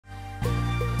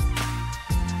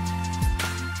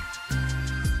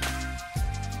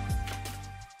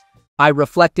I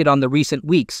reflected on the recent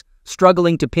weeks,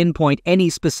 struggling to pinpoint any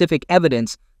specific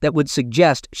evidence that would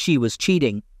suggest she was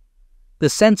cheating. The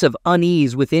sense of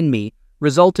unease within me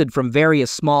resulted from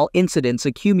various small incidents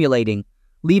accumulating,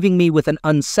 leaving me with an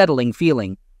unsettling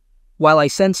feeling. While I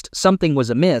sensed something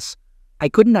was amiss, I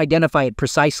couldn't identify it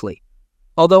precisely.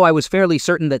 Although I was fairly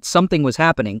certain that something was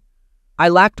happening, I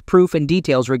lacked proof and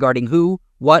details regarding who,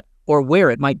 what, or where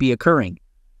it might be occurring.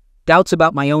 Doubts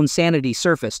about my own sanity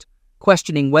surfaced,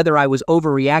 questioning whether I was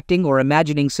overreacting or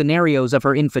imagining scenarios of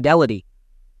her infidelity.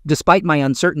 Despite my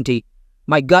uncertainty,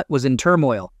 my gut was in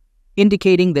turmoil,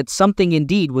 indicating that something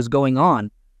indeed was going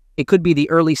on. It could be the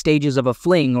early stages of a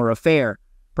fling or affair,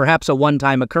 perhaps a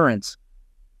one-time occurrence.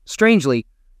 Strangely,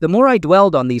 the more I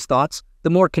dwelled on these thoughts,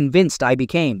 the more convinced I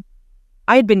became.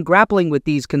 I had been grappling with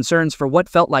these concerns for what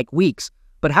felt like weeks,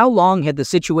 but how long had the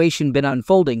situation been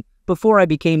unfolding before I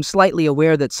became slightly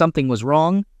aware that something was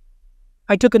wrong?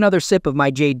 I took another sip of my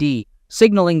JD,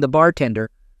 signaling the bartender,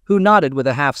 who nodded with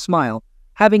a half-smile,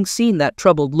 having seen that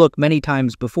troubled look many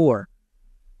times before.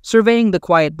 Surveying the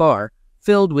quiet bar,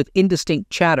 filled with indistinct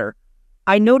chatter,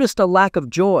 I noticed a lack of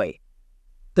joy.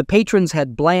 The patrons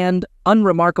had bland,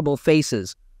 unremarkable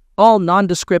faces, all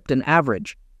nondescript and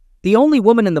average. The only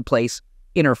woman in the place,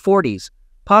 in her 40s,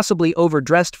 possibly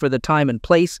overdressed for the time and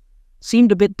place,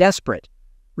 seemed a bit desperate,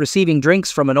 receiving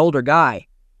drinks from an older guy.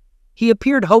 He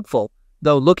appeared hopeful,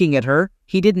 though looking at her,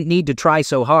 he didn't need to try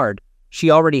so hard.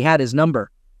 She already had his number.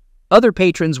 Other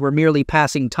patrons were merely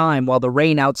passing time while the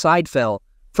rain outside fell,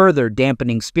 further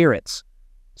dampening spirits.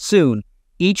 Soon,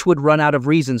 each would run out of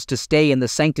reasons to stay in the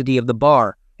sanctity of the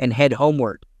bar and head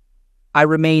homeward. I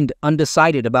remained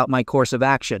undecided about my course of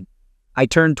action. I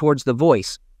turned towards the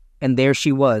voice, and there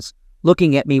she was,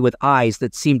 looking at me with eyes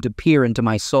that seemed to peer into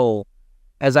my soul.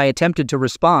 As I attempted to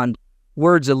respond,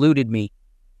 words eluded me.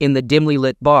 In the dimly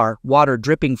lit bar, water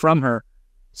dripping from her,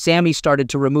 Sammy started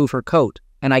to remove her coat,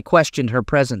 and I questioned her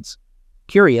presence.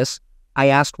 Curious, I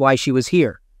asked why she was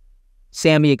here.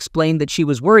 Sammy explained that she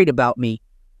was worried about me,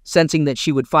 sensing that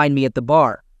she would find me at the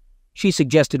bar. She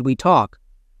suggested we talk.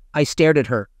 I stared at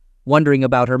her, wondering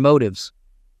about her motives.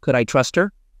 Could I trust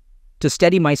her? To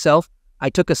steady myself, I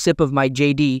took a sip of my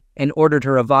JD and ordered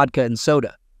her a vodka and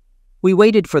soda. We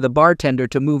waited for the bartender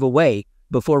to move away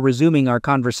before resuming our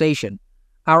conversation,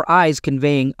 our eyes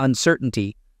conveying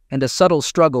uncertainty and a subtle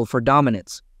struggle for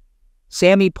dominance.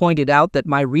 Sammy pointed out that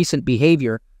my recent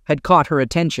behavior had caught her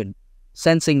attention,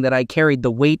 sensing that I carried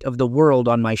the weight of the world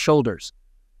on my shoulders.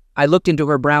 I looked into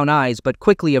her brown eyes but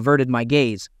quickly averted my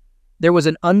gaze. There was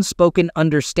an unspoken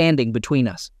understanding between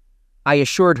us. I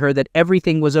assured her that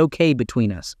everything was okay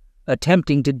between us,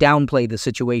 attempting to downplay the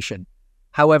situation.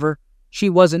 However, she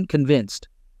wasn't convinced.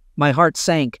 My heart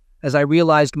sank as I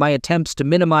realized my attempts to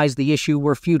minimize the issue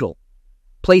were futile.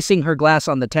 Placing her glass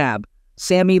on the tab,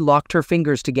 Sammy locked her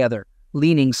fingers together,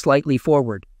 leaning slightly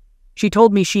forward. She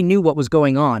told me she knew what was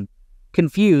going on.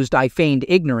 Confused, I feigned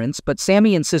ignorance, but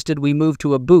Sammy insisted we move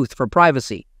to a booth for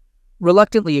privacy.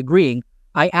 Reluctantly agreeing,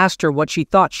 I asked her what she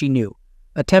thought she knew,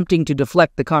 attempting to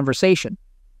deflect the conversation.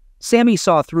 Sammy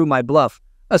saw through my bluff,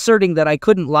 asserting that I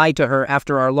couldn't lie to her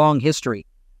after our long history.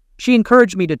 She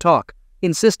encouraged me to talk,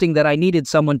 insisting that I needed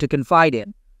someone to confide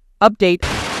in. Update: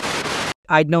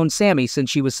 I'd known Sammy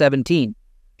since she was 17.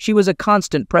 She was a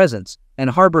constant presence and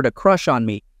harbored a crush on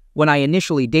me when I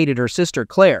initially dated her sister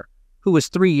Claire, who was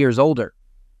 3 years older.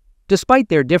 Despite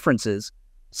their differences,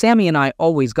 Sammy and I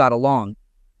always got along,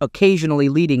 occasionally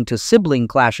leading to sibling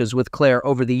clashes with Claire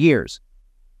over the years.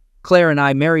 Claire and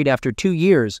I married after 2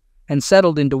 years and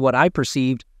settled into what I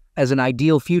perceived as an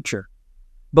ideal future.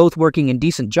 Both working in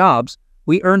decent jobs,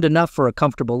 we earned enough for a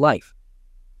comfortable life.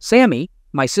 Sammy,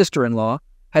 my sister-in-law,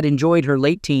 had enjoyed her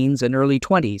late teens and early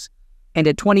 20s, and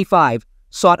at 25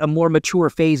 sought a more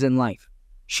mature phase in life.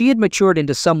 She had matured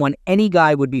into someone any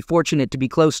guy would be fortunate to be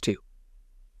close to.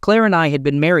 Claire and I had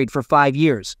been married for 5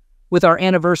 years, with our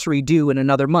anniversary due in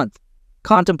another month,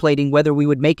 contemplating whether we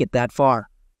would make it that far.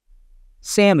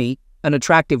 Sammy, an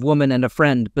attractive woman and a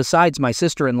friend besides my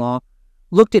sister-in-law,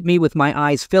 looked at me with my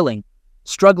eyes filling,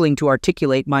 struggling to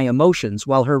articulate my emotions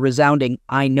while her resounding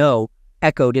 "I know"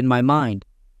 echoed in my mind.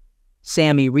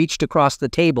 Sammy reached across the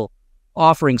table,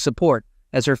 offering support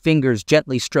as her fingers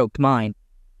gently stroked mine.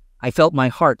 I felt my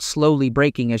heart slowly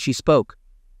breaking as she spoke.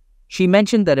 She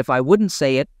mentioned that if I wouldn't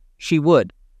say it, she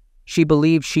would. She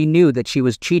believed she knew that she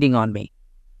was cheating on me.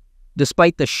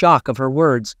 Despite the shock of her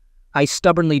words, I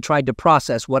stubbornly tried to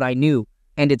process what I knew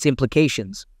and its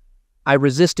implications. I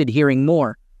resisted hearing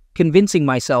more, convincing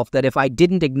myself that if I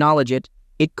didn't acknowledge it,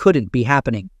 it couldn't be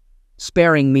happening,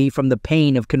 sparing me from the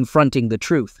pain of confronting the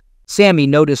truth. Sammy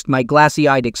noticed my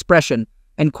glassy-eyed expression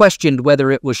and questioned whether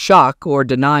it was shock or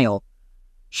denial.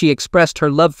 She expressed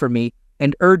her love for me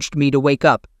and urged me to wake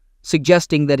up,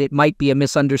 suggesting that it might be a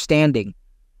misunderstanding.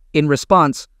 In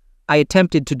response, I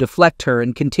attempted to deflect her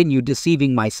and continued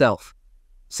deceiving myself.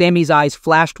 Sammy's eyes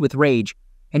flashed with rage,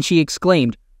 and she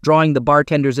exclaimed, drawing the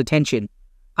bartender's attention.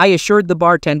 I assured the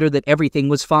bartender that everything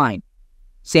was fine.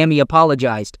 Sammy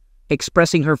apologized,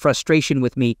 expressing her frustration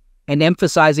with me and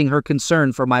emphasizing her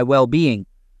concern for my well-being.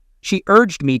 She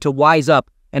urged me to wise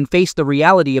up and face the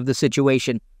reality of the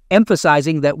situation,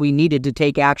 emphasizing that we needed to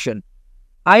take action.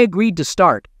 I agreed to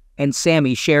start, and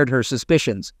Sammy shared her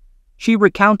suspicions. She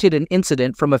recounted an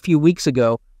incident from a few weeks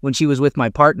ago when she was with my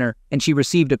partner and she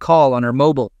received a call on her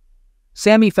mobile.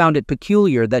 Sammy found it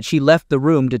peculiar that she left the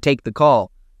room to take the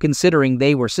call, considering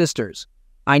they were sisters.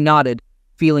 I nodded,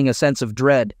 feeling a sense of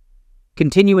dread.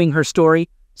 Continuing her story,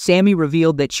 Sammy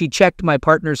revealed that she checked my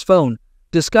partner's phone,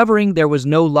 discovering there was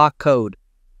no lock code.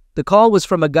 The call was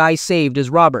from a guy saved as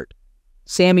Robert.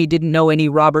 Sammy didn't know any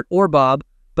Robert or Bob,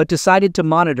 but decided to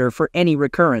monitor for any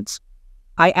recurrence.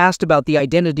 I asked about the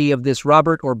identity of this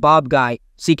Robert or Bob guy,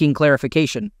 seeking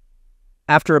clarification.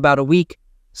 After about a week,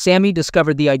 Sammy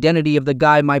discovered the identity of the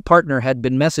guy my partner had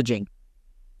been messaging.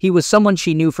 He was someone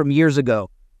she knew from years ago,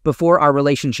 before our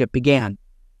relationship began.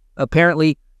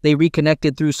 Apparently, they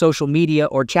reconnected through social media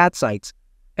or chat sites,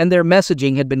 and their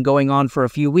messaging had been going on for a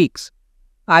few weeks.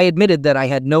 I admitted that I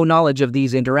had no knowledge of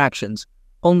these interactions,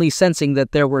 only sensing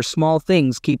that there were small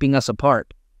things keeping us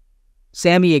apart.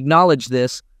 Sammy acknowledged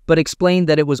this, but explained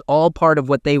that it was all part of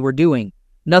what they were doing,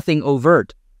 nothing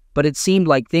overt, but it seemed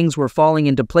like things were falling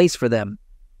into place for them.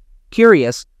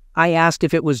 Curious, I asked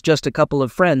if it was just a couple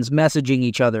of friends messaging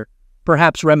each other,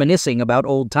 perhaps reminiscing about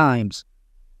old times.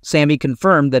 Sammy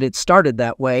confirmed that it started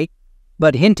that way,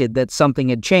 but hinted that something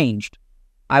had changed.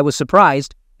 I was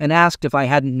surprised and asked if I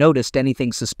hadn't noticed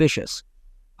anything suspicious.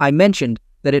 I mentioned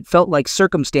that it felt like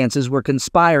circumstances were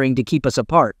conspiring to keep us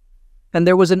apart, and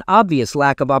there was an obvious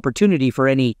lack of opportunity for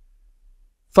any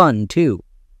fun, too.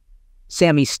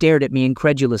 Sammy stared at me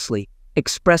incredulously,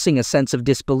 expressing a sense of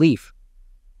disbelief.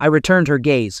 I returned her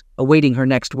gaze, awaiting her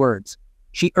next words.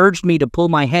 She urged me to pull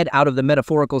my head out of the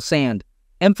metaphorical sand,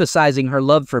 emphasizing her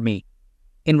love for me.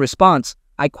 In response,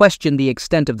 I questioned the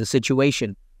extent of the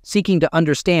situation, seeking to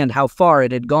understand how far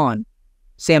it had gone.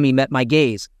 Sammy met my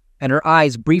gaze, and her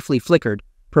eyes briefly flickered,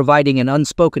 providing an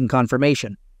unspoken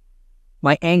confirmation.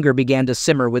 My anger began to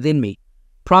simmer within me,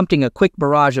 prompting a quick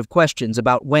barrage of questions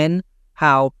about when,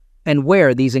 how, and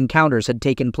where these encounters had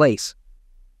taken place.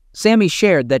 Sammy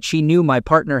shared that she knew my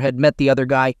partner had met the other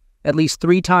guy at least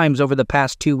 3 times over the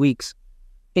past 2 weeks.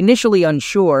 Initially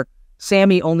unsure,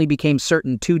 Sammy only became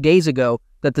certain 2 days ago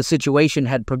that the situation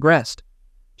had progressed.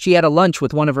 She had a lunch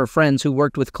with one of her friends who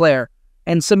worked with Claire,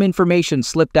 and some information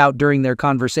slipped out during their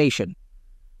conversation.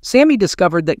 Sammy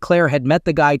discovered that Claire had met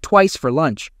the guy twice for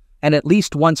lunch, and at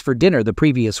least once for dinner the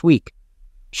previous week.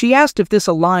 She asked if this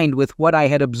aligned with what I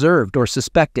had observed or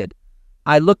suspected.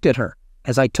 I looked at her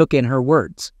as I took in her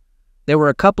words. There were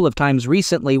a couple of times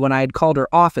recently when I had called her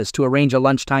office to arrange a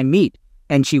lunchtime meet,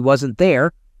 and she wasn't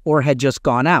there or had just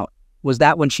gone out. Was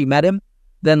that when she met him?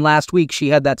 Then last week she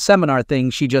had that seminar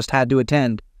thing she just had to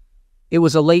attend. It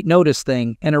was a late notice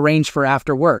thing and arranged for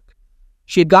after work.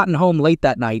 She had gotten home late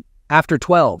that night, after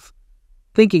 12.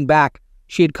 Thinking back,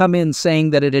 she had come in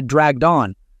saying that it had dragged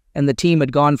on, and the team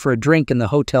had gone for a drink in the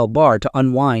hotel bar to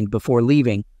unwind before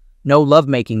leaving. No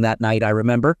lovemaking that night, I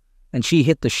remember, and she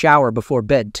hit the shower before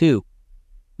bed, too.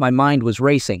 My mind was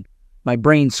racing. My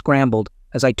brain scrambled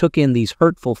as I took in these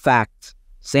hurtful facts.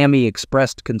 Sammy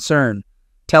expressed concern,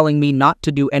 telling me not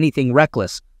to do anything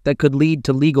reckless that could lead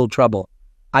to legal trouble.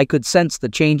 I could sense the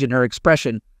change in her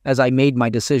expression as I made my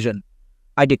decision.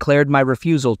 I declared my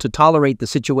refusal to tolerate the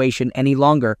situation any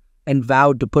longer and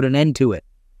vowed to put an end to it.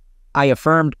 I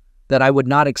affirmed that I would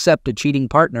not accept a cheating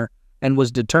partner and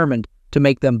was determined to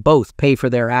make them both pay for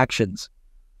their actions.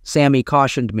 Sammy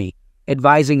cautioned me,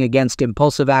 advising against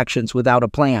impulsive actions without a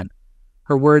plan.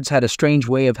 Her words had a strange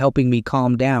way of helping me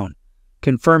calm down,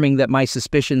 confirming that my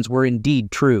suspicions were indeed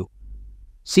true.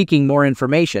 Seeking more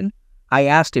information, I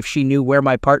asked if she knew where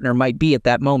my partner might be at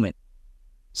that moment.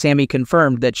 Sammy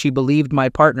confirmed that she believed my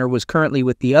partner was currently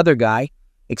with the other guy,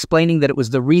 explaining that it was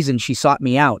the reason she sought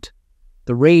me out.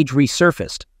 The rage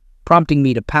resurfaced, prompting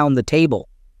me to pound the table.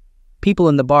 People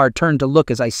in the bar turned to look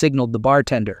as I signaled the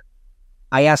bartender.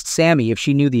 I asked Sammy if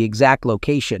she knew the exact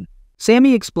location.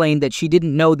 Sammy explained that she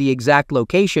didn't know the exact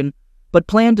location, but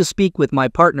planned to speak with my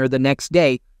partner the next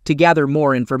day to gather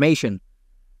more information.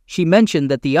 She mentioned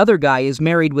that the other guy is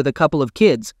married with a couple of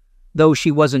kids, though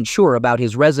she wasn't sure about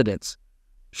his residence.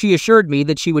 She assured me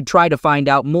that she would try to find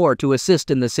out more to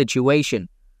assist in the situation.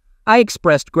 I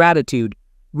expressed gratitude,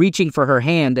 reaching for her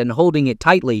hand and holding it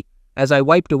tightly as I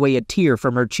wiped away a tear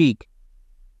from her cheek.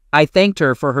 I thanked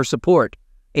her for her support,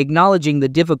 acknowledging the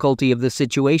difficulty of the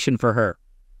situation for her.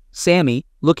 Sammy,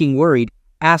 looking worried,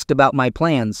 asked about my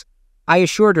plans. I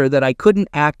assured her that I couldn't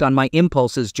act on my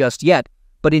impulses just yet,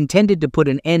 but intended to put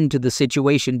an end to the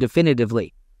situation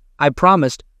definitively. I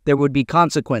promised there would be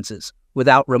consequences,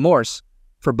 without remorse,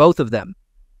 for both of them.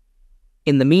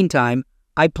 In the meantime,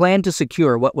 I planned to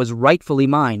secure what was rightfully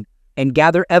mine and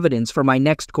gather evidence for my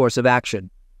next course of action.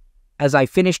 As I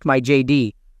finished my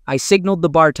JD, I signaled the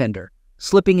bartender,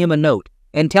 slipping him a note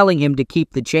and telling him to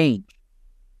keep the change.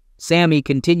 Sammy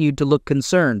continued to look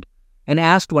concerned and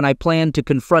asked when I planned to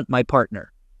confront my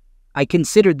partner. I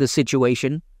considered the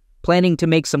situation, planning to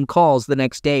make some calls the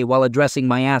next day while addressing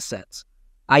my assets.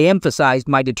 I emphasized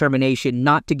my determination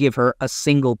not to give her a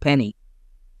single penny.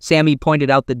 Sammy pointed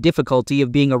out the difficulty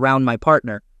of being around my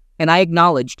partner, and I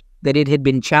acknowledged that it had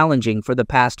been challenging for the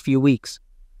past few weeks.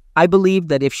 I believed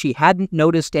that if she hadn't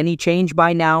noticed any change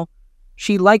by now,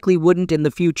 she likely wouldn't in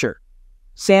the future.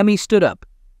 Sammy stood up,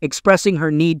 expressing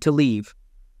her need to leave.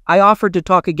 I offered to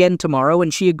talk again tomorrow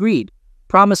and she agreed,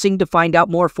 promising to find out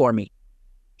more for me.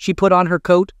 She put on her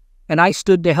coat and I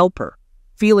stood to help her,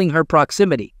 feeling her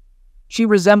proximity. She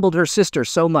resembled her sister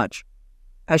so much.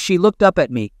 As she looked up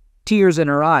at me, tears in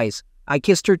her eyes, I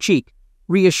kissed her cheek,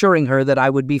 reassuring her that I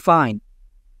would be fine.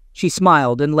 She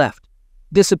smiled and left,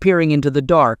 disappearing into the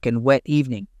dark and wet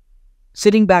evening.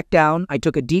 Sitting back down, I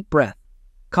took a deep breath,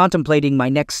 contemplating my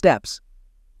next steps.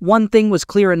 One thing was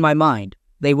clear in my mind: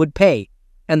 they would pay,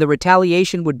 and the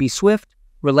retaliation would be swift,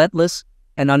 relentless,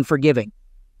 and unforgiving.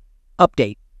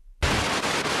 Update.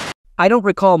 I don't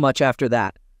recall much after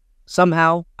that.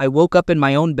 Somehow, I woke up in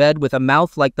my own bed with a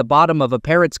mouth like the bottom of a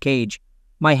parrot's cage.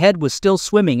 My head was still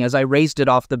swimming as I raised it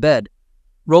off the bed.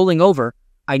 Rolling over,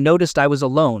 I noticed I was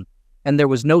alone, and there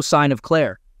was no sign of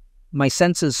Claire. My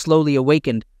senses slowly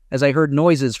awakened as I heard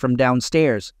noises from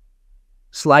downstairs.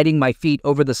 Sliding my feet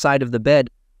over the side of the bed,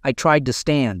 I tried to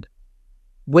stand.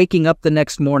 Waking up the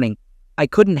next morning, I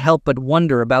couldn't help but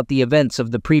wonder about the events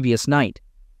of the previous night.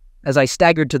 As I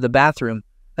staggered to the bathroom,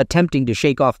 attempting to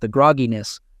shake off the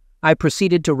grogginess, I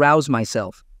proceeded to rouse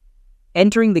myself.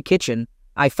 Entering the kitchen,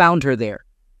 I found her there,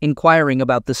 inquiring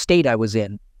about the state I was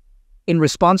in. In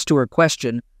response to her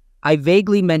question, I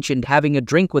vaguely mentioned having a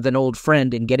drink with an old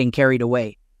friend and getting carried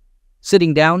away.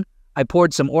 Sitting down, I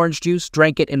poured some orange juice,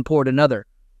 drank it, and poured another.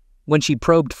 When she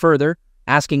probed further,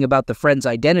 asking about the friend's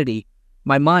identity,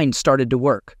 my mind started to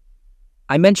work.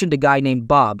 I mentioned a guy named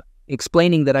Bob,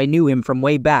 explaining that I knew him from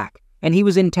way back, and he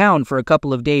was in town for a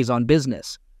couple of days on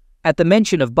business. At the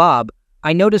mention of Bob,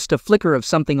 I noticed a flicker of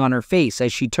something on her face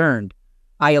as she turned.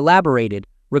 I elaborated,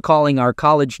 recalling our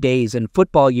college days and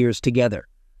football years together.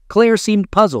 Claire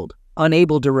seemed puzzled,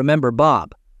 unable to remember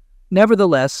Bob.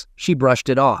 Nevertheless, she brushed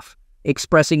it off,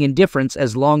 expressing indifference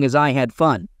as long as I had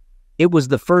fun. It was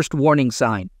the first warning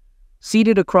sign.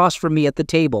 Seated across from me at the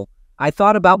table, I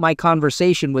thought about my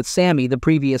conversation with Sammy the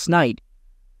previous night.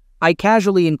 I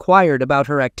casually inquired about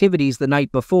her activities the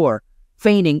night before,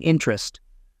 feigning interest.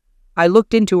 I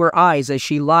looked into her eyes as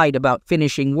she lied about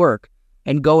finishing work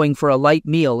and going for a light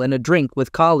meal and a drink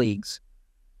with colleagues.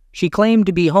 She claimed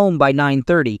to be home by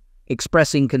 9:30,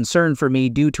 expressing concern for me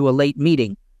due to a late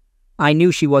meeting. I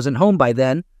knew she wasn't home by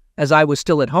then, as I was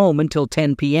still at home until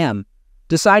 10 p.m.,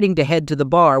 deciding to head to the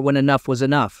bar when enough was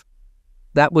enough.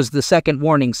 That was the second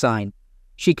warning sign.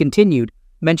 She continued,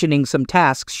 mentioning some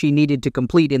tasks she needed to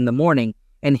complete in the morning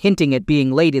and hinting at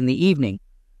being late in the evening.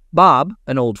 Bob,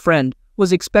 an old friend,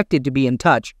 was expected to be in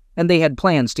touch, and they had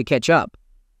plans to catch up.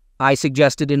 I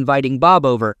suggested inviting Bob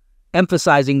over,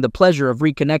 emphasizing the pleasure of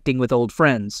reconnecting with old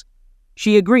friends.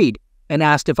 She agreed and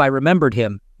asked if I remembered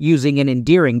him, using an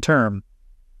endearing term.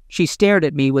 She stared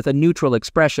at me with a neutral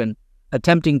expression,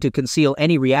 attempting to conceal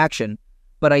any reaction,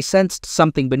 but I sensed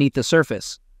something beneath the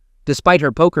surface. Despite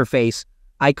her poker face,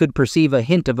 I could perceive a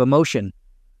hint of emotion.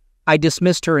 I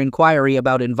dismissed her inquiry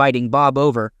about inviting Bob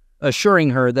over,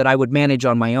 assuring her that I would manage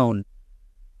on my own.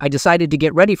 I decided to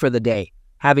get ready for the day,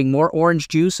 having more orange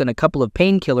juice and a couple of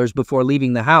painkillers before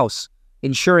leaving the house,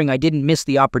 ensuring I didn't miss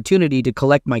the opportunity to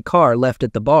collect my car left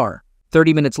at the bar.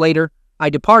 30 minutes later, I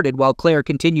departed while Claire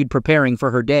continued preparing for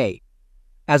her day.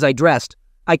 As I dressed,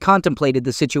 I contemplated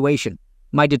the situation,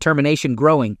 my determination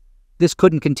growing. This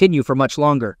couldn't continue for much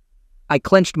longer. I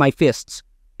clenched my fists,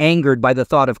 angered by the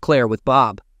thought of Claire with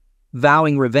Bob.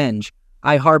 Vowing revenge,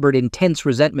 I harbored intense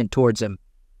resentment towards him.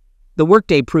 The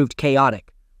workday proved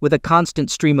chaotic, with a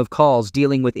constant stream of calls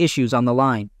dealing with issues on the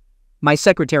line. My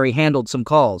secretary handled some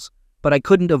calls, but I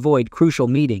couldn't avoid crucial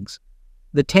meetings.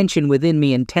 The tension within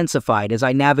me intensified as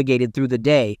I navigated through the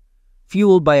day,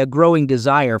 fueled by a growing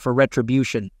desire for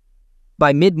retribution.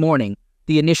 By mid-morning,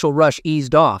 the initial rush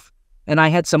eased off, and I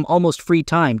had some almost free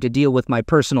time to deal with my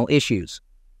personal issues.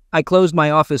 I closed my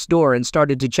office door and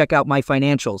started to check out my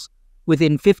financials.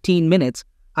 Within 15 minutes,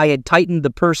 I had tightened the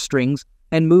purse strings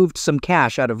and moved some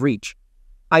cash out of reach.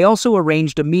 I also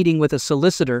arranged a meeting with a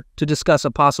solicitor to discuss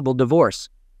a possible divorce.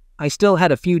 I still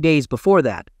had a few days before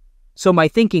that, so my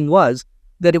thinking was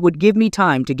that it would give me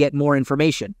time to get more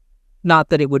information. Not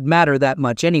that it would matter that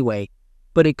much anyway,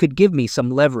 but it could give me some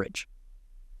leverage.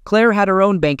 Claire had her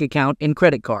own bank account and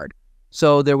credit card,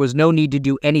 so there was no need to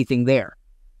do anything there.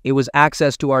 It was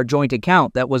access to our joint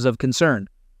account that was of concern,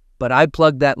 but I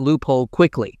plugged that loophole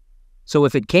quickly, so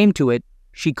if it came to it,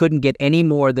 she couldn't get any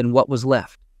more than what was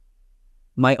left.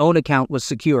 My own account was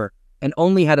secure and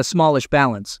only had a smallish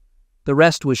balance. The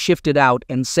rest was shifted out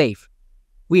and safe.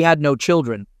 We had no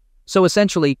children, so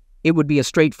essentially it would be a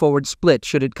straightforward split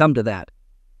should it come to that.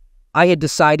 I had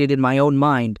decided in my own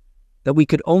mind that we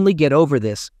could only get over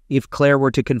this if Claire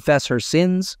were to confess her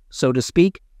sins, so to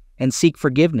speak, and seek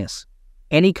forgiveness.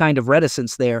 Any kind of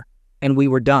reticence there, and we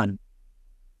were done.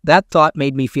 That thought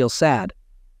made me feel sad.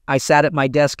 I sat at my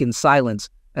desk in silence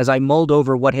as I mulled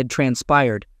over what had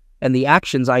transpired and the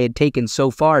actions I had taken so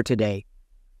far today.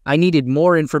 I needed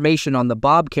more information on the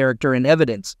Bob character and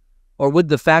evidence, or would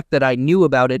the fact that I knew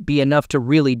about it be enough to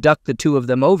really duck the two of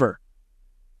them over?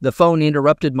 The phone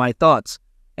interrupted my thoughts,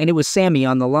 and it was Sammy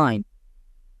on the line.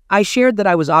 I shared that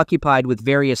I was occupied with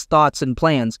various thoughts and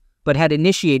plans, but had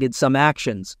initiated some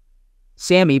actions.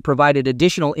 Sammy provided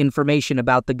additional information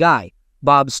about the guy,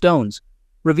 Bob Stones,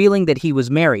 revealing that he was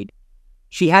married.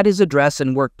 She had his address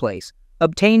and workplace,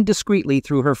 obtained discreetly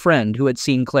through her friend who had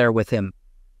seen Claire with him.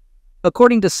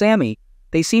 According to Sammy,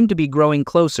 they seemed to be growing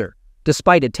closer,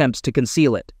 despite attempts to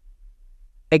conceal it.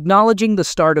 Acknowledging the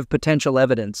start of potential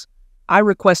evidence, I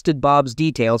requested Bob's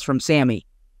details from Sammy.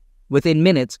 Within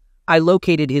minutes, I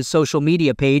located his social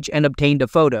media page and obtained a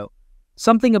photo.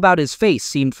 Something about his face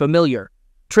seemed familiar,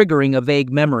 triggering a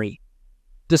vague memory.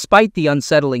 Despite the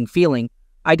unsettling feeling,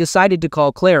 I decided to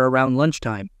call Claire around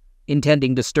lunchtime,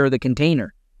 intending to stir the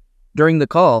container. During the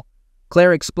call,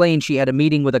 Claire explained she had a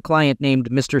meeting with a client named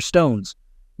Mr. Stones,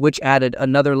 which added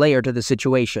another layer to the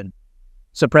situation.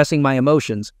 Suppressing my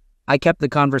emotions, I kept the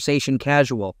conversation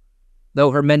casual,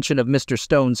 though her mention of Mr.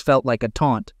 Stones felt like a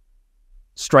taunt.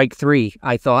 Strike three,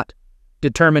 I thought,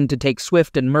 determined to take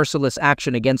swift and merciless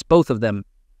action against both of them.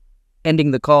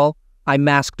 Ending the call, I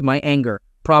masked my anger,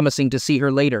 promising to see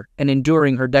her later and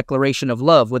enduring her declaration of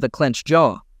love with a clenched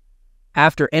jaw.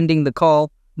 After ending the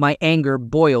call, my anger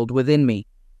boiled within me.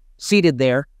 Seated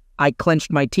there, I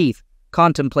clenched my teeth,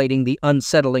 contemplating the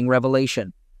unsettling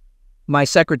revelation. My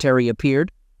secretary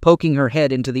appeared, poking her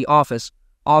head into the office,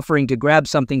 offering to grab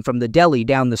something from the deli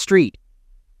down the street.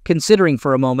 Considering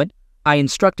for a moment, I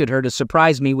instructed her to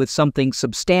surprise me with something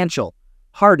substantial,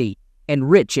 hearty, and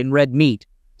rich in red meat,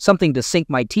 something to sink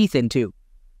my teeth into.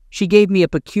 She gave me a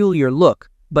peculiar look,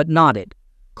 but nodded,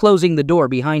 closing the door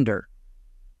behind her.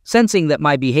 Sensing that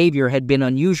my behavior had been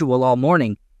unusual all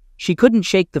morning, she couldn't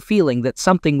shake the feeling that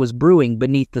something was brewing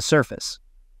beneath the surface.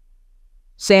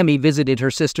 Sammy visited her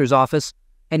sister's office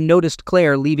and noticed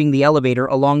Claire leaving the elevator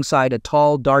alongside a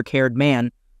tall, dark-haired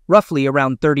man, roughly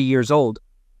around 30 years old,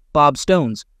 Bob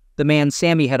Stones, the man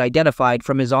Sammy had identified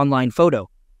from his online photo.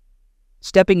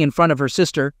 Stepping in front of her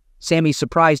sister, Sammy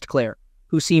surprised Claire,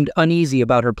 who seemed uneasy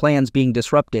about her plans being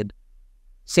disrupted.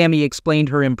 Sammy explained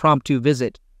her impromptu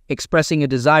visit, expressing a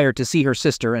desire to see her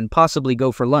sister and possibly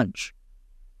go for lunch.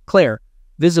 Claire,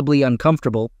 visibly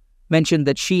uncomfortable, mentioned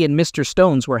that she and Mr.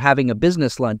 Stones were having a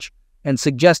business lunch and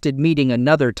suggested meeting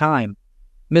another time.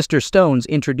 Mr. Stones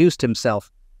introduced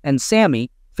himself, and Sammy,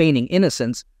 feigning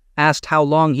innocence, asked how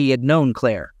long he had known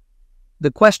Claire.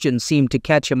 The question seemed to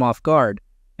catch him off guard,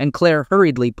 and Claire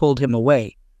hurriedly pulled him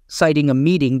away, citing a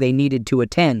meeting they needed to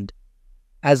attend.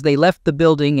 As they left the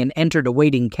building and entered a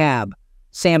waiting cab,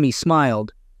 Sammy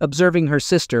smiled, observing her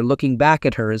sister looking back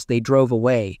at her as they drove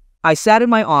away. I sat in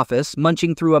my office,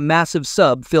 munching through a massive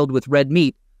sub filled with red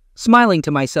meat, smiling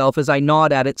to myself as I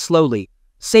gnawed at it slowly,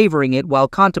 savoring it while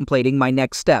contemplating my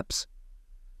next steps.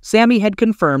 Sammy had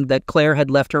confirmed that Claire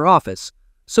had left her office,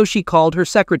 so she called her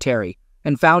secretary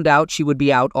and found out she would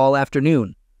be out all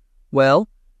afternoon. Well,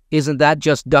 isn't that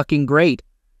just ducking great?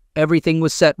 Everything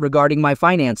was set regarding my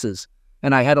finances,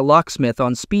 and I had a locksmith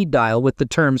on speed dial with the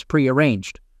terms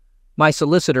pre-arranged. My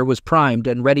solicitor was primed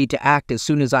and ready to act as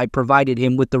soon as I provided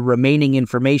him with the remaining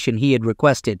information he had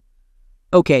requested.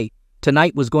 Okay,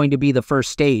 tonight was going to be the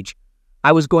first stage.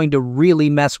 I was going to really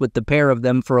mess with the pair of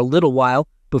them for a little while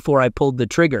before I pulled the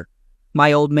trigger.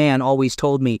 My old man always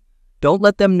told me, don't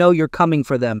let them know you're coming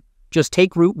for them. Just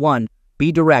take Route 1,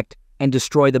 be direct, and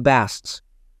destroy the Basts.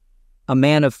 A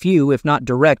man of few, if not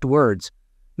direct, words.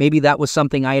 Maybe that was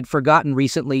something I had forgotten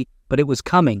recently, but it was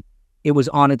coming. It was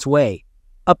on its way.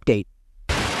 Update.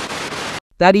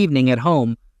 That evening at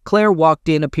home, Claire walked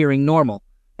in appearing normal,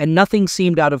 and nothing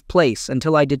seemed out of place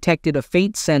until I detected a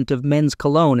faint scent of men's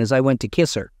cologne as I went to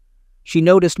kiss her. She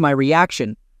noticed my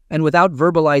reaction, and without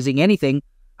verbalizing anything,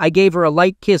 I gave her a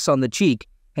light kiss on the cheek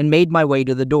and made my way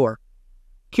to the door.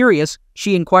 Curious,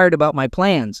 she inquired about my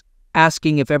plans,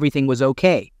 asking if everything was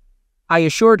okay. I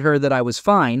assured her that I was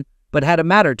fine, but had a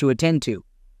matter to attend to.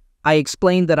 I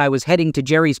explained that I was heading to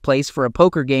Jerry's place for a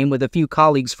poker game with a few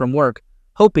colleagues from work,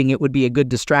 hoping it would be a good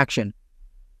distraction.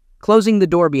 Closing the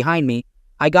door behind me,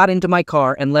 I got into my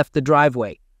car and left the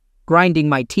driveway, grinding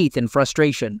my teeth in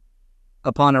frustration.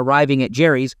 Upon arriving at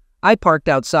Jerry's, I parked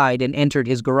outside and entered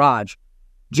his garage.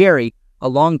 Jerry, a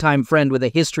longtime friend with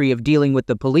a history of dealing with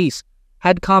the police,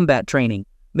 had combat training,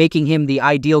 making him the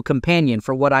ideal companion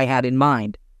for what I had in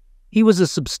mind. He was a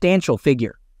substantial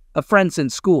figure, a friend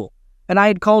since school, and I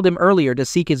had called him earlier to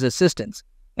seek his assistance,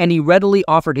 and he readily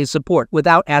offered his support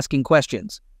without asking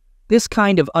questions. This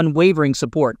kind of unwavering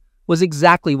support was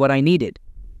exactly what I needed.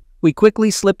 We quickly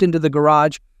slipped into the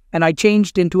garage, and I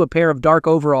changed into a pair of dark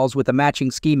overalls with a matching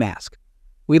ski mask.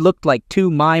 We looked like two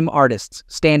mime artists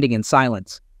standing in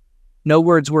silence. No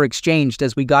words were exchanged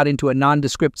as we got into a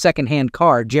nondescript second-hand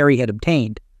car Jerry had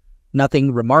obtained.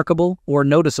 Nothing remarkable or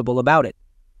noticeable about it.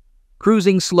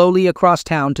 Cruising slowly across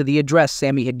town to the address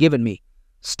Sammy had given me,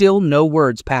 still no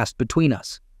words passed between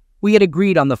us. We had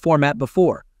agreed on the format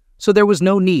before, so there was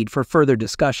no need for further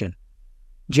discussion.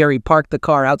 Jerry parked the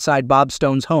car outside Bob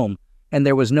Stone's home, and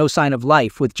there was no sign of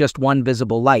life with just one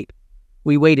visible light.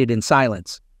 We waited in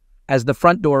silence. As the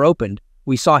front door opened,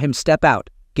 we saw him step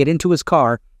out, get into his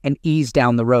car, and ease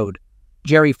down the road.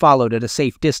 Jerry followed at a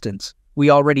safe distance. We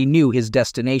already knew his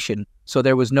destination, so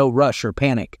there was no rush or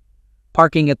panic.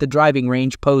 Parking at the driving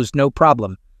range posed no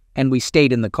problem, and we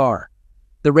stayed in the car.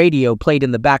 The radio played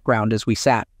in the background as we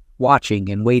sat,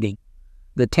 watching and waiting.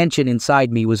 The tension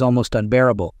inside me was almost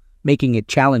unbearable, making it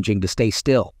challenging to stay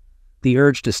still. The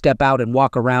urge to step out and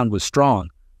walk around was strong,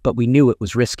 but we knew it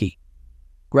was risky.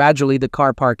 Gradually, the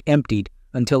car park emptied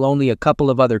until only a couple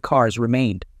of other cars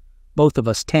remained. Both of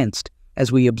us tensed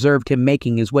as we observed him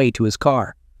making his way to his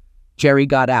car. Jerry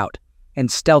got out and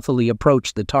stealthily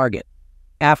approached the target.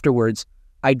 Afterwards,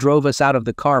 I drove us out of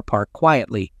the car park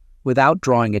quietly, without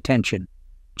drawing attention.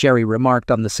 Jerry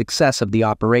remarked on the success of the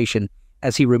operation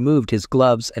as he removed his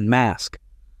gloves and mask.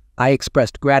 I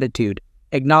expressed gratitude,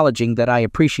 acknowledging that I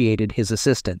appreciated his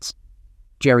assistance.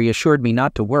 Jerry assured me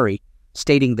not to worry,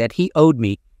 stating that he owed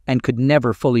me and could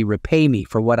never fully repay me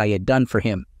for what I had done for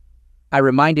him. I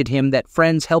reminded him that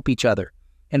friends help each other,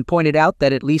 and pointed out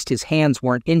that at least his hands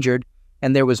weren't injured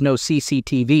and there was no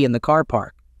CCTV in the car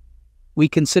park. We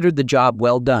considered the job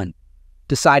well done.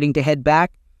 Deciding to head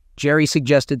back, Jerry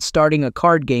suggested starting a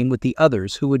card game with the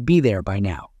others who would be there by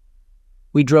now.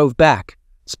 We drove back,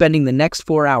 spending the next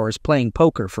 4 hours playing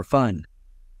poker for fun.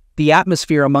 The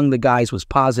atmosphere among the guys was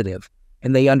positive,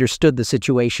 and they understood the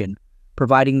situation,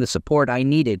 providing the support I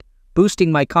needed,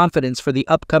 boosting my confidence for the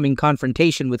upcoming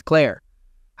confrontation with Claire.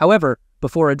 However,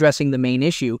 before addressing the main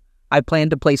issue, I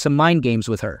planned to play some mind games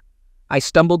with her. I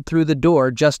stumbled through the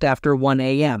door just after 1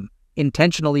 a.m.,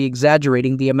 intentionally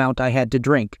exaggerating the amount I had to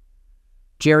drink.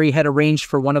 Jerry had arranged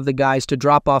for one of the guys to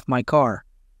drop off my car.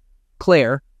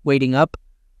 Claire, waiting up,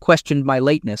 questioned my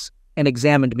lateness and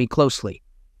examined me closely.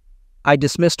 I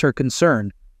dismissed her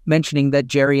concern, mentioning that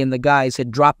Jerry and the guys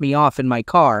had dropped me off in my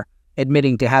car,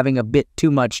 admitting to having a bit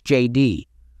too much JD.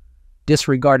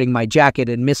 Disregarding my jacket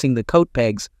and missing the coat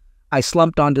pegs, I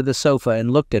slumped onto the sofa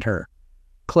and looked at her.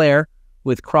 Claire,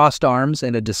 with crossed arms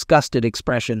and a disgusted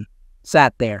expression,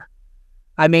 sat there.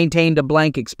 I maintained a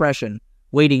blank expression,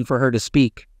 waiting for her to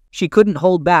speak. She couldn't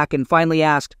hold back and finally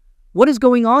asked, "What is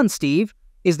going on, Steve?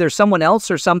 Is there someone else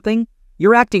or something?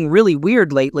 You're acting really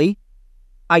weird lately."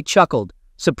 I chuckled,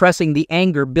 suppressing the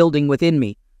anger building within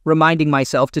me, reminding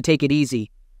myself to take it easy.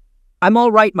 "I'm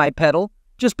all right, my petal.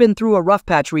 Just been through a rough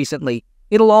patch recently.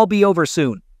 It'll all be over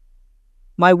soon."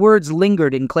 My words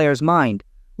lingered in Claire's mind,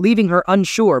 leaving her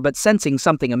unsure but sensing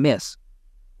something amiss.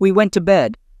 We went to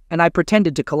bed, and I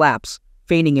pretended to collapse,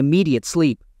 feigning immediate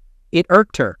sleep. It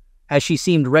irked her, as she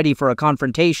seemed ready for a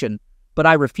confrontation, but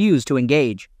I refused to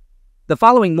engage. The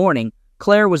following morning,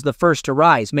 Claire was the first to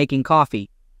rise, making coffee.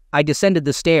 I descended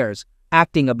the stairs,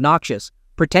 acting obnoxious,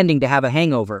 pretending to have a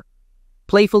hangover.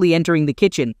 Playfully entering the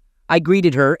kitchen, I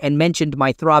greeted her and mentioned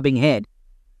my throbbing head.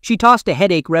 She tossed a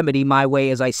headache remedy my way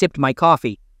as I sipped my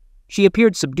coffee. She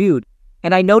appeared subdued,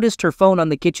 and I noticed her phone on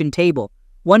the kitchen table,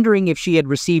 wondering if she had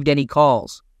received any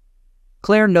calls.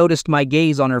 Claire noticed my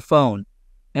gaze on her phone,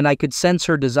 and I could sense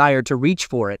her desire to reach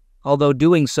for it, although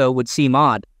doing so would seem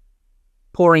odd.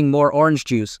 Pouring more orange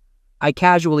juice, I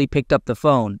casually picked up the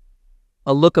phone.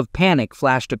 A look of panic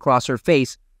flashed across her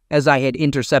face as I had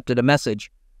intercepted a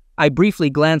message. I briefly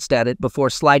glanced at it before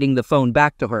sliding the phone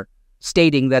back to her,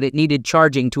 stating that it needed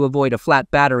charging to avoid a flat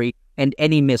battery and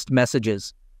any missed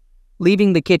messages.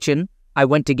 Leaving the kitchen, I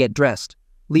went to get dressed,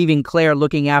 leaving Claire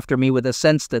looking after me with a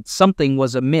sense that something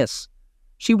was amiss.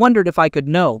 She wondered if I could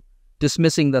know,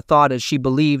 dismissing the thought as she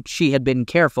believed she had been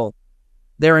careful.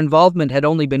 Their involvement had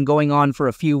only been going on for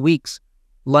a few weeks.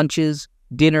 Lunches,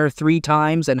 dinner 3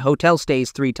 times, and hotel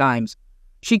stays 3 times.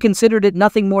 She considered it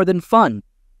nothing more than fun,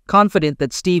 confident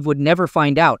that Steve would never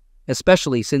find out,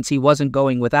 especially since he wasn't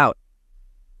going without.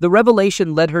 The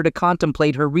revelation led her to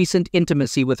contemplate her recent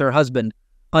intimacy with her husband,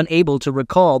 unable to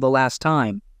recall the last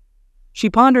time. She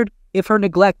pondered if her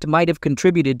neglect might have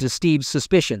contributed to Steve's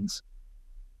suspicions.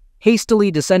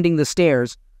 Hastily descending the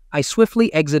stairs, I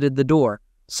swiftly exited the door,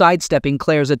 sidestepping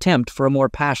Claire's attempt for a more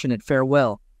passionate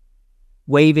farewell.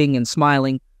 Waving and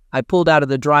smiling, I pulled out of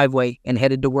the driveway and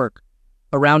headed to work.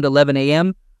 Around 11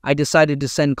 a.m., I decided to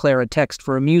send Claire a text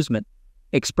for amusement,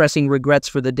 expressing regrets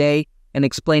for the day and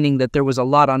explaining that there was a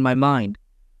lot on my mind,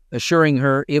 assuring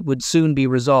her it would soon be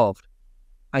resolved.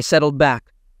 I settled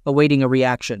back, awaiting a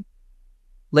reaction.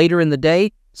 Later in the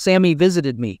day, Sammy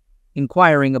visited me,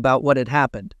 inquiring about what had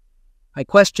happened. I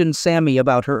questioned Sammy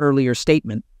about her earlier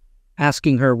statement,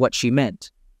 asking her what she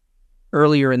meant.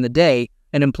 Earlier in the day,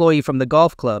 an employee from the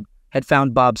golf club had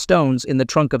found Bob Stones in the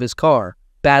trunk of his car,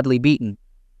 badly beaten.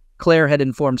 Claire had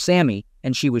informed Sammy,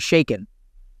 and she was shaken.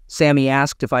 Sammy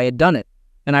asked if I had done it,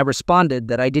 and I responded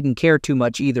that I didn't care too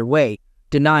much either way,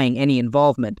 denying any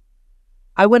involvement.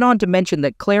 I went on to mention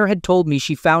that Claire had told me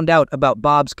she found out about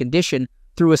Bob's condition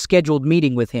through a scheduled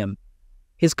meeting with him.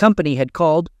 His company had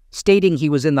called, stating he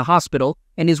was in the hospital,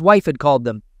 and his wife had called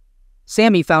them.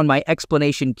 Sammy found my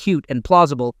explanation cute and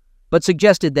plausible, but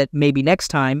suggested that maybe next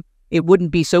time it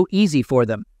wouldn't be so easy for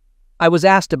them. I was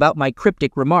asked about my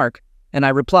cryptic remark, and I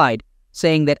replied,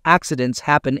 saying that accidents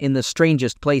happen in the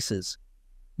strangest places.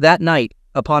 That night,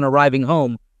 upon arriving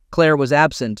home, Claire was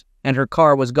absent, and her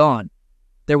car was gone.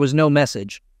 There was no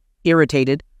message.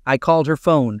 Irritated, I called her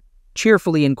phone,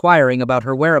 cheerfully inquiring about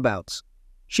her whereabouts.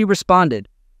 She responded,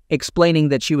 explaining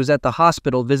that she was at the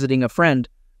hospital visiting a friend,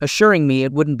 assuring me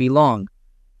it wouldn't be long.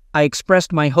 I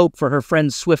expressed my hope for her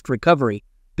friend's swift recovery,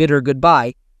 bid her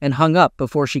goodbye, and hung up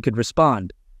before she could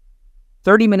respond.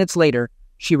 30 minutes later,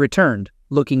 she returned,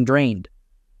 looking drained.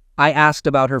 I asked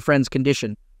about her friend's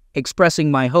condition,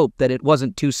 expressing my hope that it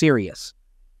wasn't too serious.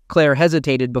 Claire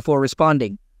hesitated before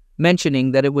responding,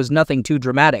 mentioning that it was nothing too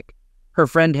dramatic. Her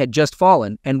friend had just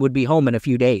fallen and would be home in a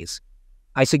few days.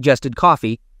 I suggested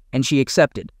coffee, and she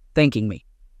accepted, thanking me.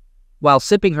 While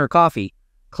sipping her coffee,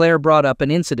 Claire brought up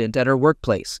an incident at her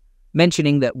workplace,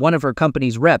 mentioning that one of her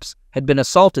company's reps had been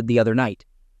assaulted the other night.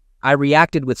 I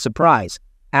reacted with surprise,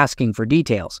 asking for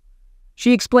details.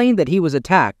 She explained that he was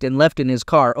attacked and left in his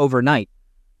car overnight,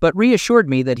 but reassured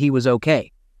me that he was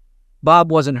okay. Bob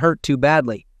wasn't hurt too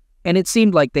badly, and it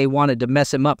seemed like they wanted to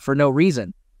mess him up for no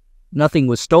reason. Nothing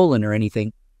was stolen or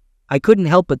anything. I couldn't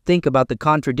help but think about the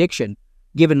contradiction,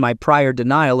 given my prior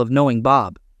denial of knowing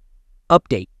Bob.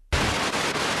 Update.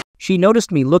 She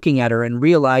noticed me looking at her and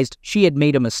realized she had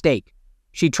made a mistake.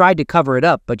 She tried to cover it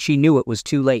up, but she knew it was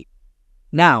too late.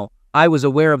 Now, I was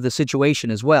aware of the situation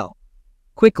as well.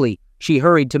 Quickly, she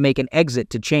hurried to make an exit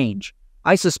to change.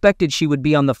 I suspected she would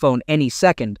be on the phone any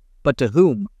second, but to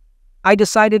whom? I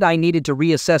decided I needed to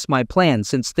reassess my plan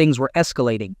since things were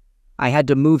escalating. I had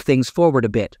to move things forward a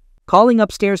bit. Calling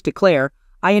upstairs to Claire,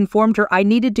 I informed her I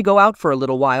needed to go out for a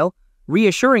little while,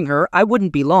 reassuring her I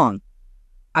wouldn't be long.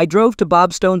 I drove to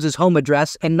Bob Stone's home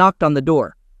address and knocked on the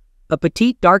door. A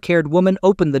petite, dark-haired woman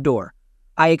opened the door.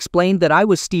 I explained that I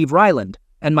was Steve Ryland,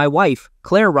 and my wife,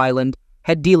 Claire Ryland,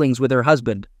 had dealings with her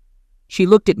husband. She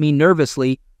looked at me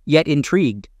nervously, yet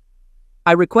intrigued.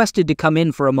 I requested to come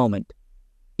in for a moment.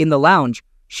 In the lounge,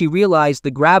 she realized the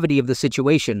gravity of the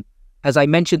situation as I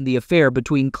mentioned the affair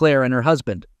between Claire and her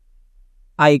husband.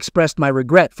 I expressed my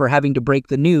regret for having to break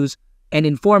the news and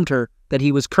informed her that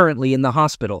he was currently in the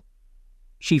hospital.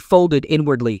 She folded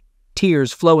inwardly,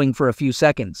 tears flowing for a few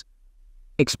seconds.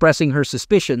 Expressing her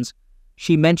suspicions,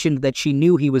 she mentioned that she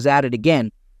knew he was at it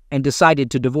again and decided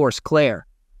to divorce Claire.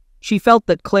 She felt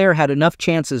that Claire had enough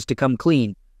chances to come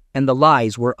clean, and the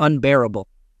lies were unbearable.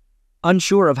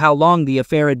 Unsure of how long the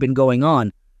affair had been going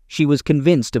on, she was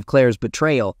convinced of Claire's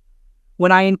betrayal.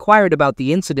 When I inquired about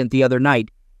the incident the other night,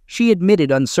 she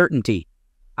admitted uncertainty.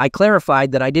 I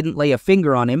clarified that I didn't lay a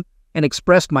finger on him and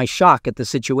expressed my shock at the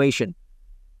situation.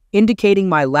 Indicating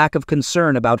my lack of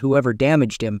concern about whoever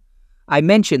damaged him, I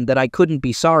mentioned that I couldn't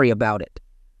be sorry about it.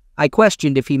 I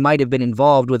questioned if he might have been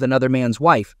involved with another man's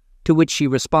wife, to which she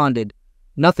responded,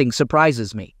 "Nothing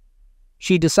surprises me."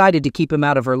 She decided to keep him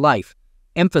out of her life,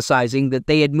 emphasizing that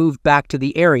they had moved back to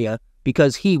the area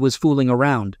because he was fooling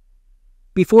around.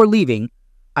 Before leaving,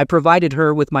 I provided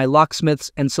her with my locksmith's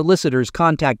and solicitor's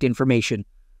contact information,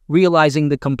 realizing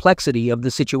the complexity of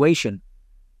the situation.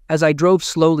 As I drove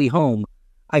slowly home,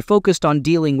 I focused on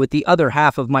dealing with the other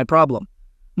half of my problem.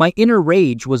 My inner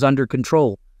rage was under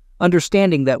control,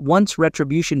 understanding that once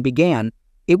retribution began,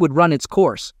 it would run its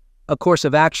course, a course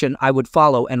of action I would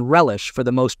follow and relish for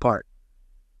the most part.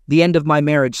 The end of my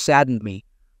marriage saddened me,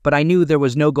 but I knew there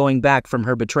was no going back from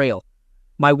her betrayal.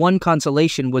 My one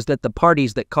consolation was that the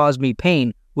parties that caused me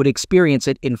pain would experience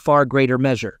it in far greater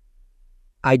measure.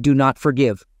 I do not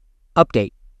forgive.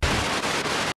 Update.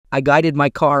 I guided my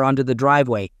car onto the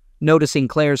driveway, noticing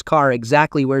Claire's car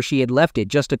exactly where she had left it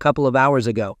just a couple of hours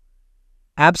ago.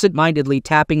 Absent-mindedly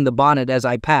tapping the bonnet as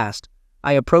I passed,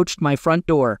 I approached my front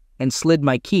door and slid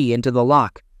my key into the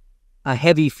lock. A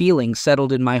heavy feeling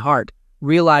settled in my heart,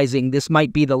 realizing this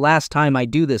might be the last time I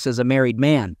do this as a married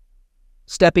man.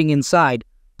 Stepping inside,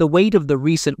 the weight of the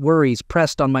recent worries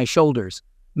pressed on my shoulders,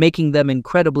 making them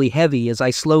incredibly heavy as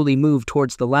I slowly moved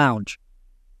towards the lounge.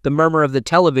 The murmur of the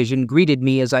television greeted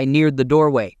me as I neared the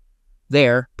doorway.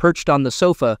 There, perched on the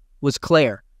sofa, was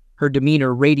Claire, her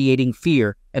demeanor radiating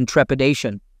fear and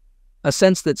trepidation. A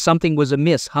sense that something was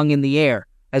amiss hung in the air,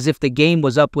 as if the game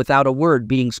was up without a word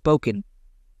being spoken.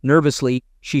 Nervously,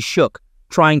 she shook,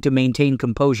 trying to maintain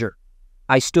composure.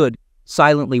 I stood,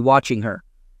 silently watching her,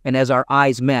 and as our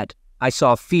eyes met, I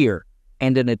saw fear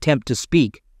and an attempt to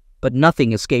speak, but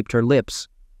nothing escaped her lips.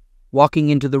 Walking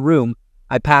into the room,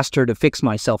 I passed her to fix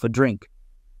myself a drink.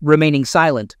 Remaining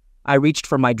silent, I reached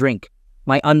for my drink,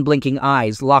 my unblinking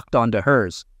eyes locked onto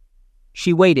hers.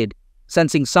 She waited,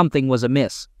 sensing something was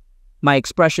amiss. My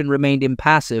expression remained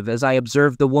impassive as I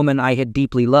observed the woman I had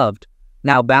deeply loved,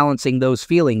 now balancing those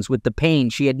feelings with the pain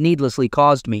she had needlessly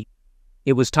caused me.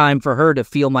 It was time for her to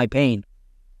feel my pain.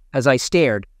 As I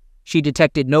stared, she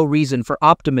detected no reason for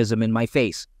optimism in my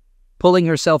face. Pulling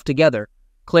herself together,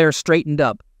 Claire straightened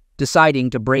up, deciding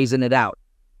to brazen it out.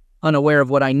 Unaware of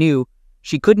what I knew,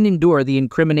 she couldn't endure the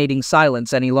incriminating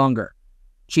silence any longer.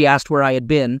 She asked where I had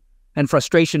been, and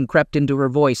frustration crept into her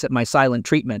voice at my silent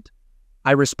treatment.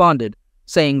 I responded,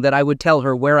 saying that I would tell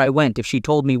her where I went if she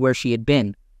told me where she had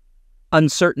been.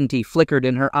 Uncertainty flickered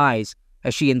in her eyes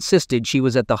as she insisted she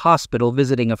was at the hospital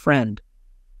visiting a friend.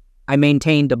 I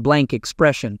maintained a blank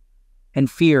expression, and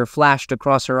fear flashed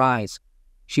across her eyes.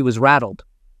 She was rattled.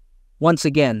 Once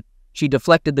again, she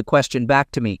deflected the question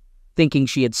back to me, thinking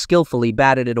she had skillfully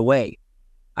batted it away.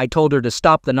 I told her to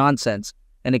stop the nonsense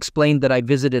and explained that I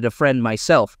visited a friend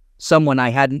myself, someone I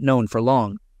hadn't known for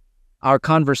long. Our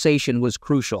conversation was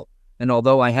crucial, and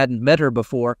although I hadn't met her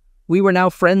before, we were now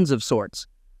friends of sorts.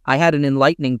 I had an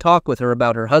enlightening talk with her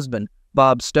about her husband,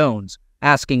 Bob Stones,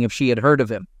 asking if she had heard of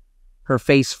him. Her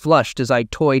face flushed as I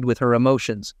toyed with her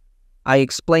emotions. I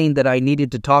explained that I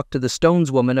needed to talk to the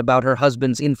Stones woman about her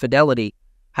husband's infidelity,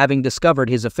 having discovered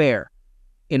his affair.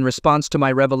 In response to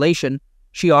my revelation,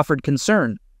 she offered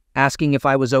concern, asking if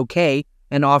I was okay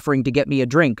and offering to get me a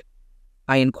drink.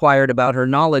 I inquired about her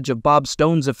knowledge of Bob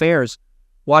Stone's affairs,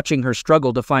 watching her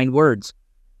struggle to find words.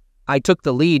 I took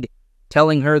the lead,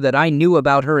 telling her that I knew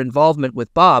about her involvement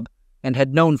with Bob and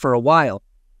had known for a while.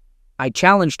 I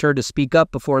challenged her to speak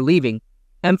up before leaving,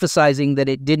 emphasizing that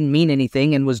it didn't mean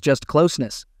anything and was just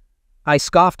closeness. I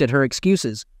scoffed at her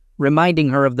excuses, reminding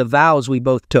her of the vows we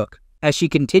both took. As she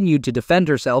continued to defend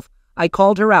herself, I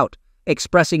called her out,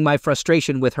 expressing my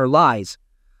frustration with her lies.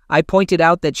 I pointed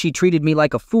out that she treated me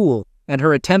like a fool, and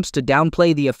her attempts to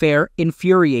downplay the affair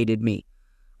infuriated me.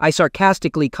 I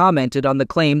sarcastically commented on the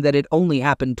claim that it only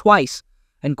happened twice,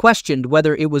 and questioned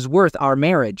whether it was worth our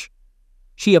marriage.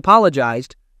 She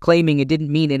apologized, claiming it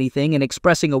didn't mean anything and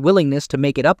expressing a willingness to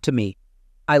make it up to me.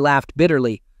 I laughed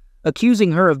bitterly,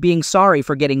 accusing her of being sorry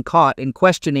for getting caught and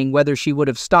questioning whether she would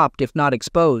have stopped if not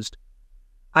exposed.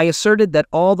 I asserted that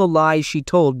all the lies she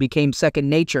told became second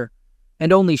nature,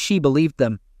 and only she believed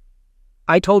them.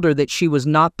 I told her that she was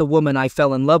not the woman I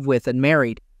fell in love with and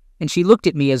married, and she looked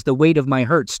at me as the weight of my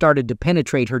hurt started to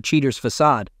penetrate her cheater's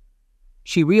facade.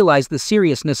 She realized the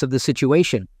seriousness of the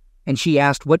situation, and she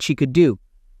asked what she could do,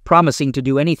 promising to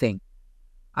do anything.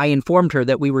 I informed her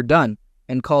that we were done,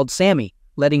 and called Sammy,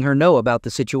 letting her know about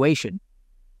the situation.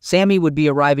 Sammy would be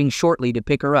arriving shortly to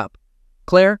pick her up.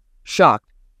 Claire,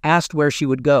 shocked, asked where she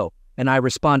would go, and I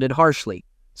responded harshly,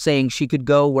 saying she could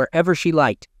go wherever she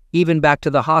liked, even back to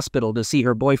the hospital to see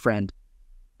her boyfriend.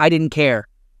 I didn't care.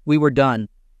 We were done.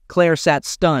 Claire sat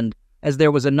stunned as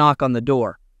there was a knock on the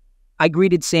door. I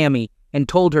greeted Sammy and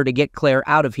told her to get Claire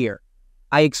out of here.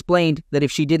 I explained that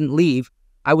if she didn't leave,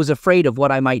 I was afraid of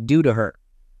what I might do to her.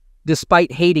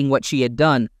 Despite hating what she had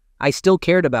done, I still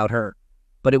cared about her,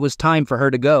 but it was time for her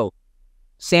to go.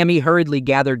 Sammy hurriedly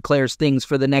gathered Claire's things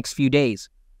for the next few days.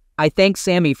 I thanked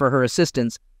Sammy for her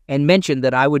assistance and mentioned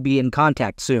that I would be in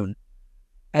contact soon.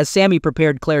 As Sammy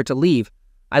prepared Claire to leave,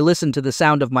 I listened to the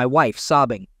sound of my wife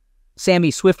sobbing.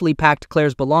 Sammy swiftly packed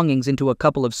Claire's belongings into a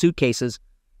couple of suitcases,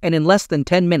 and in less than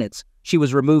 10 minutes, she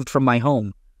was removed from my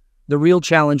home. The real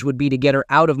challenge would be to get her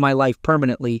out of my life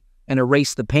permanently and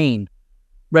erase the pain.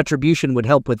 Retribution would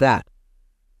help with that.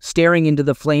 Staring into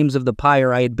the flames of the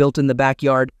pyre I had built in the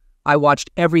backyard, I watched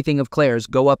everything of Claire's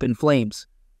go up in flames.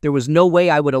 There was no way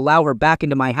I would allow her back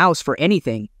into my house for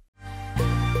anything.